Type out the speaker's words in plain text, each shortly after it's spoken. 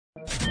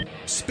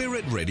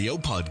Spirit Radio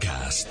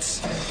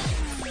Podcasts.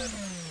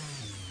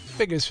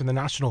 Figures from the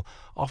National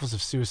Office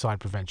of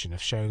Suicide Prevention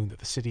have shown that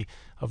the city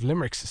of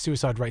Limerick's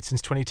suicide rates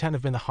since 2010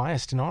 have been the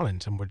highest in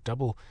Ireland and were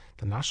double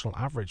the national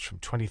average from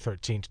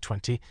 2013 to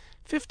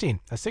 2015.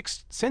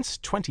 Since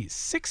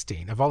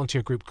 2016, a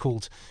volunteer group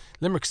called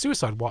Limerick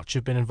Suicide Watch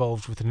have been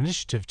involved with an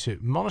initiative to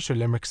monitor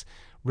Limerick's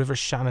River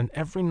Shannon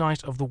every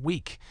night of the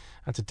week,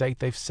 and to date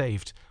they've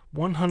saved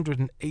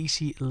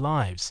 180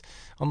 lives.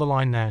 On the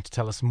line now to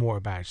tell us more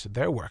about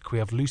their work, we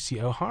have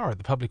Lucy O Hara,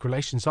 the Public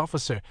Relations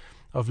Officer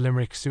of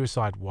Limerick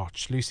Suicide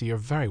Watch. Lucy, you're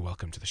very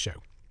welcome to the show.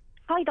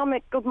 Hi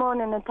Dominic, good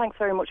morning, and thanks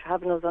very much for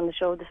having us on the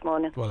show this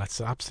morning. Well, it's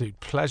an absolute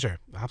pleasure,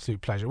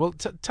 Well,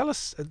 tell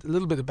us a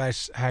little bit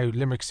about how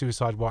Limerick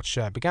Suicide Watch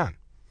began.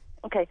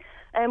 Okay,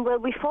 well,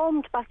 we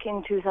formed back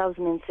in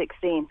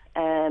 2016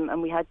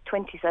 and we had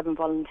 27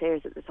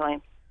 volunteers at the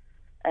time.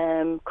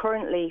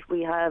 Currently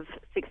we have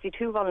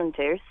 62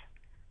 volunteers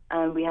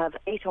and we have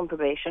 8 on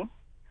probation,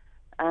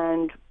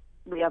 and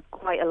we have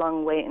quite a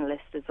long waiting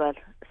list as well.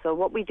 So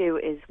what we do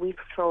is we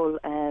patrol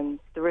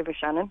the River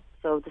Shannon,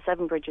 so the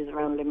 7 bridges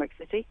around Limerick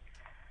City,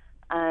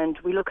 and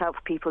we look out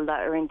for people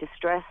that are in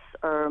distress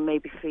or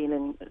maybe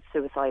feeling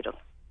suicidal.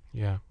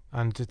 Yeah,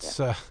 and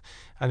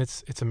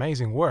it's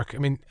amazing work. I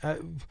mean,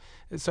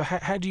 so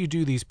how do you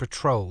do these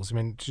patrols? I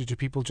mean, do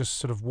people just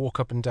sort of walk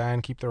up and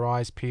down, keep their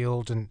eyes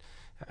peeled, and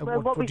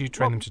what do you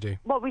train them to do?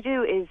 What we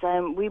do is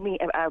we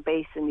meet at our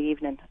base in the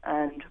evening,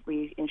 and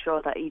we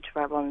ensure that each of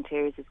our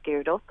volunteers is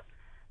geared up.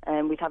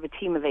 And we'd have a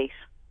team of 8.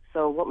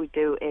 So what we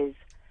do is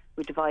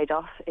we divide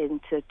off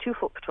into 2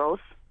 foot patrols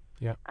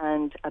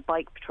and a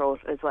bike patrol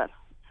as well.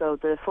 So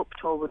the foot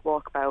patrol would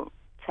walk about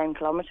 10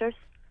 kilometres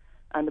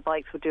and the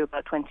bikes would do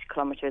about 20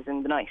 kilometres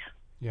in the night.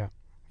 Yeah.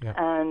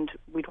 And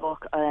we'd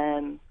walk,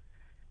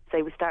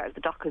 say we start at the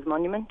Dockers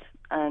Monument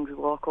and we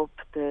walk up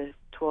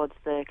towards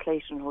the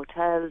Clayton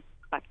Hotel,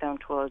 back down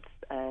towards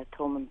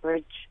Thomond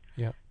Bridge.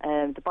 Yeah.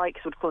 The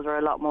bikes would cover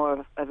a lot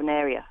more of an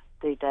area.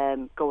 They'd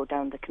go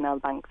down the canal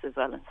banks as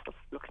well and stuff,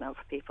 looking out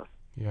for people.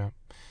 Yeah.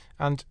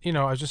 And, you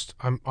know,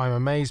 I'm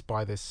amazed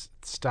by this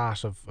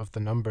stat of the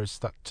numbers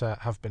that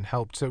have been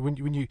helped. So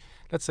when you,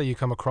 let's say you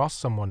come across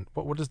someone,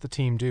 what does the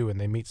team do when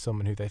they meet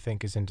someone who they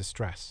think is in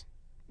distress?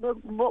 Well,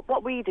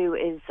 what we do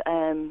is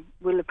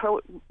we'll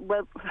approach,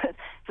 well,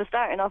 for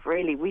starting off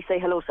really, we say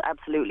hello to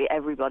absolutely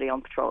everybody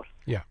on patrol.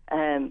 Yeah.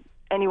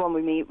 Anyone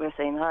we meet, we're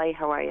saying, hi,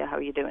 how are you, how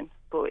are you doing?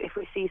 But if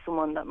we see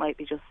someone that might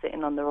be just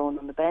sitting on their own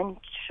on the bench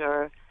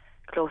or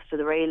close to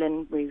the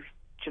railing, we'll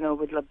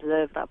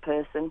observe that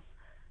person,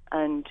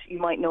 and you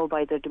might know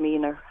by their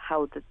demeanour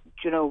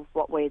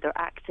what way they're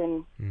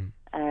acting,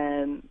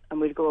 and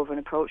we'd go over and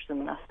approach them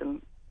and ask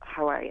them,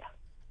 how are you?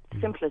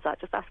 Simple as that,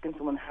 just asking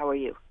someone, how are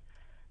you?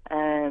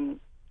 And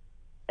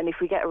if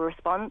we get a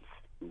response,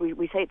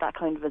 we take that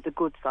kind of as a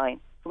good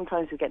sign.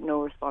 Sometimes we get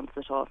no response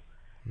at all.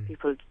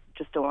 People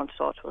just don't want to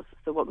talk to us.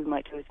 So what we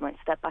might do is we might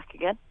step back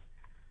again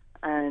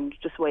and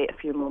just wait a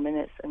few more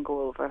minutes and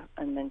go over,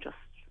 and then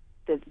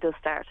they'll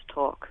start to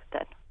talk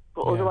then.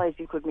 But otherwise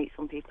you could meet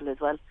some people as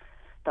well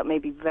that may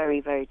be very,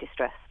 very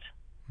distressed,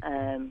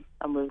 and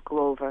we'll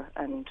go over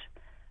and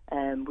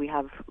we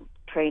have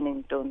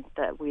training done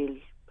that we'll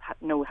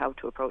know how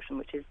to approach them,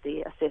 which is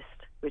the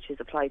ASSIST, which is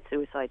Applied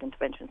Suicide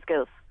Intervention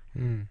Skills.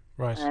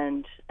 Right.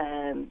 And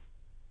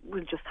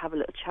we'll just have a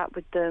little chat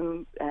with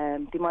them.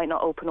 They might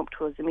not open up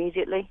to us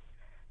immediately.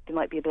 They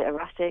might be a bit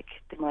erratic.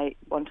 They might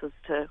want us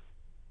to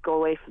go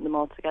away from them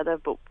altogether,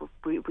 but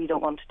we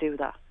don't want to do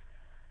that.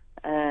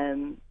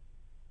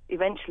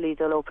 Eventually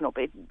they'll open up.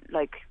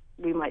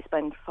 We might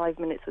spend 5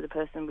 minutes with a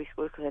person, we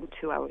could spend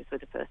 2 hours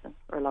with a person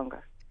or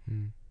longer.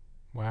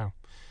 Wow.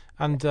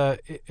 And I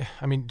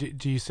mean,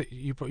 do you say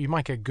you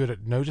might get good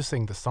at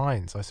noticing the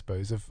signs, I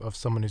suppose, of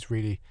someone who's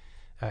really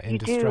in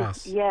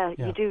distress? Yeah,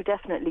 you do,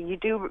 definitely. You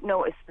do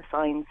notice the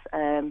signs.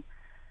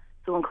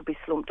 Someone could be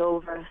slumped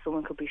over,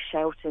 someone could be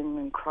shouting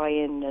and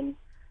crying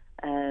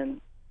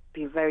and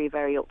be very,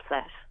 very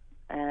upset.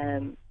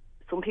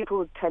 Some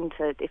people tend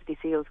to, if they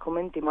see us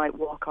coming, they might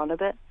walk on a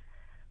bit.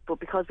 But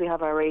because we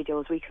have our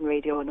radios, we can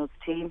radio another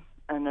team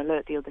and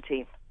alert the other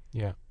team.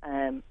 Yeah.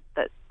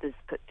 That there's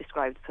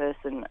described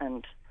person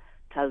and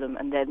tell them,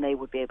 and then they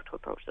would be able to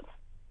approach them.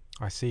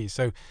 I see.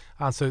 So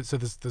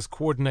there's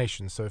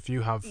coordination. So if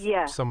you have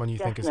someone you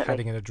think is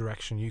heading in a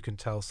direction, you can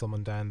tell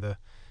someone down the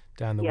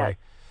way.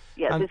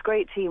 Yeah, there's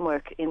great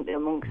teamwork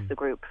amongst the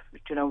group.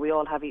 We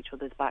all have each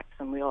other's backs,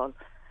 and we all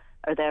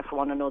are there for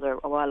one another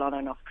while on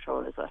and off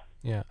patrol as well.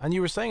 Yeah, and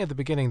you were saying at the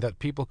beginning that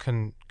people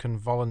can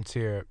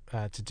volunteer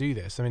to do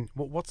this. I mean,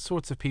 what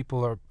sorts of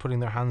people are putting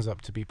their hands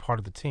up to be part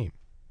of the team?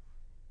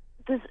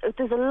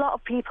 There's a lot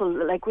of people.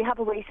 Like, we have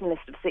a waiting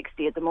list of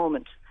 60 at the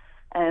moment,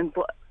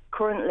 but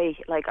currently,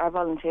 like, our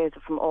volunteers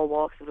are from all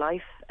walks of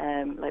life.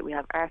 Like, we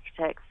have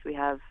architects, we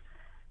have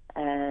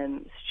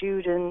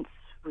students,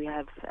 we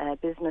have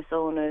business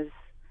owners,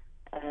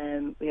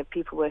 we have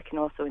people working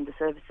also in the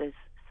services,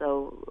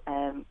 so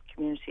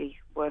community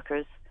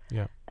workers,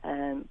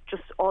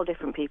 just all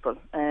different people.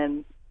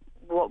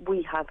 What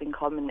we have in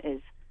common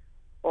is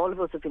all of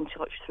us have been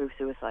touched through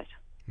suicide.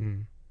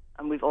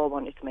 and we've all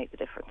wanted to make the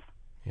difference.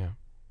 Yeah,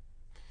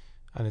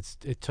 and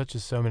it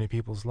touches so many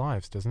people's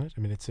lives, doesn't it?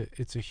 I mean,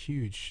 it's a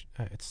huge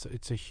has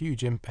such a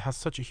huge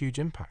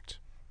impact.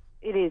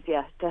 It is,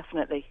 yeah,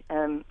 definitely.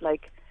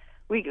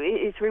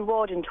 It's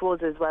rewarding to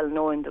us as well,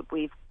 knowing that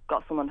we've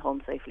got someone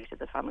home safely to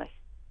the family.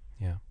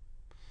 Yeah,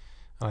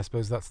 and I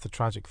suppose that's the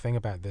tragic thing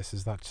about this,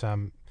 is that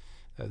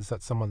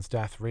someone's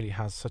death really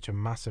has such a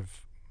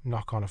massive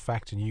knock-on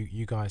effect, and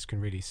you guys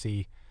can really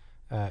see.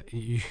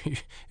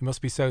 It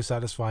must be so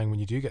satisfying when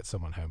you do get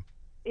someone home.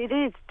 It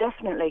is,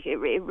 definitely. It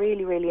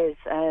really, really is.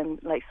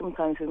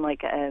 Sometimes we might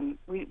get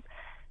the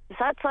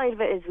sad side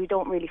of it is we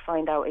don't really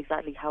find out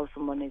exactly how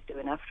someone is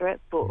doing after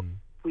it, but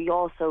we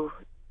also,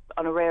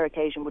 on a rare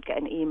occasion, would get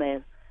an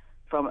email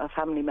from a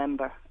family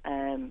member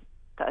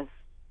that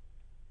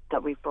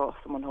we've brought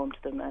someone home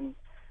to them, and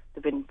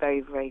they've been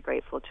very, very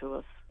grateful to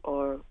us.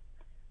 Or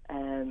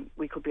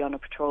we could be on a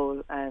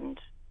patrol and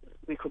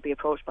we could be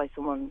approached by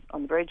someone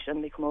on the bridge,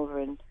 and they come over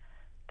and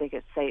they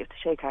to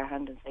shake our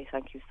hand and say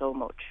thank you so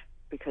much,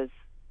 because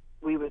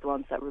we were the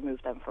ones that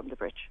removed them from the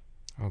bridge.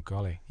 Oh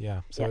golly,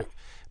 yeah. So, yeah.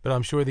 But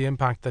I'm sure the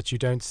impact that you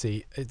don't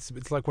see,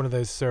 it's like one of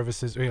those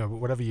services.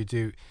 Whatever you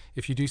do,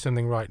 if you do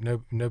something right,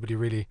 nobody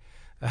really,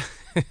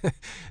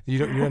 you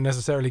don't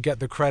necessarily get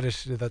the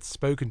credit that's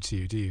spoken to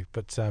you, do you?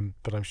 But I'm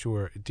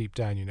sure deep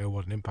down you know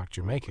what an impact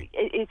you're making.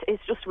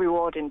 It's just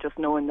rewarding, just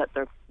knowing that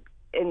they're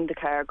in the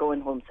car going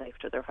home safe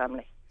to their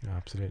family.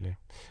 Absolutely.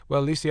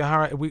 Well, Lucy O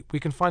Hara, we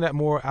can find out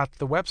more at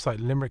the website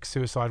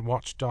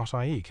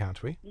limericksuicidewatch.ie,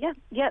 can't we? Yeah,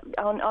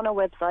 on our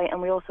website,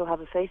 and we also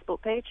have a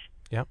Facebook page,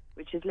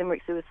 which is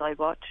Limerick Suicide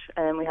Watch,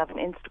 and we have an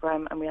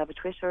Instagram and we have a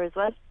Twitter as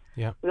well.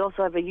 Yeah. We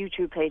also have a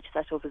YouTube page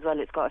set up as well.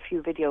 It's got a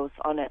few videos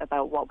on it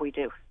about what we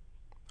do.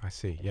 I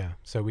see, yeah.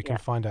 So we can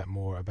find out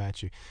more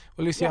about you.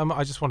 Well, Lucy,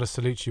 I just want to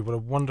salute you. What a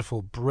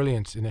wonderful,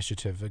 brilliant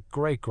initiative, a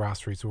great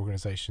grassroots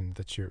organisation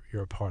that you're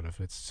a part of.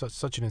 It's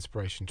such an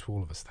inspiration to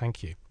all of us.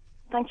 Thank you.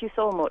 Thank you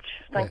so much.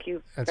 Thank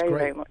you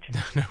very much.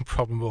 No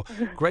problem. Well,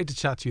 great to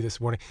chat to you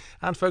this morning.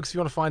 And folks, if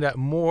you want to find out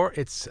more,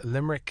 it's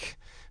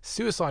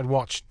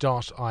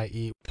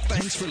limericksuicidewatch.ie.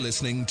 Thanks for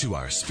listening to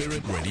our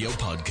Spirit Radio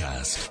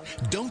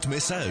podcast. Don't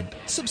miss out.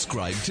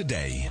 Subscribe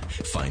today.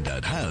 Find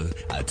out how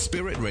at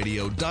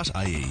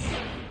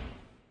spiritradio.ie.